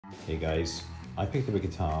Hey guys, I picked up a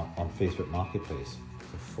guitar on Facebook Marketplace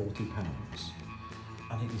for £40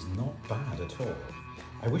 and it is not bad at all.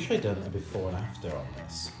 I wish I'd done a before and after on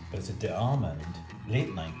this, but it's a De Armand late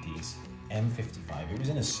 90s M55. It was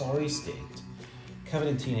in a sorry state, covered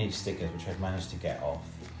in teenage stickers which I've managed to get off,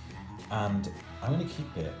 and I'm going to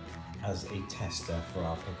keep it as a tester for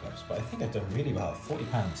our pickups, but I think I've done really well at £40.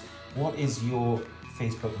 What is your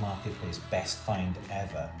Facebook Marketplace best find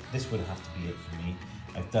ever? This would have to be it for me.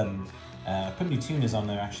 I've done, put new tuners on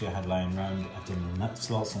there actually I had lying around. I've done the nut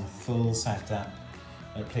slots and full setup.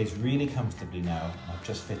 It plays really comfortably now. I've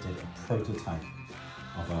just fitted a prototype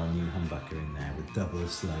of our new humbucker in there with double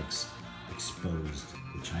slugs exposed,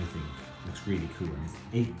 which I think looks really cool. And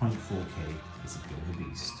it's 8.4K, it's a bit of a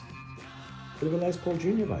beast. Bit of a Les Paul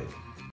Junior vibe.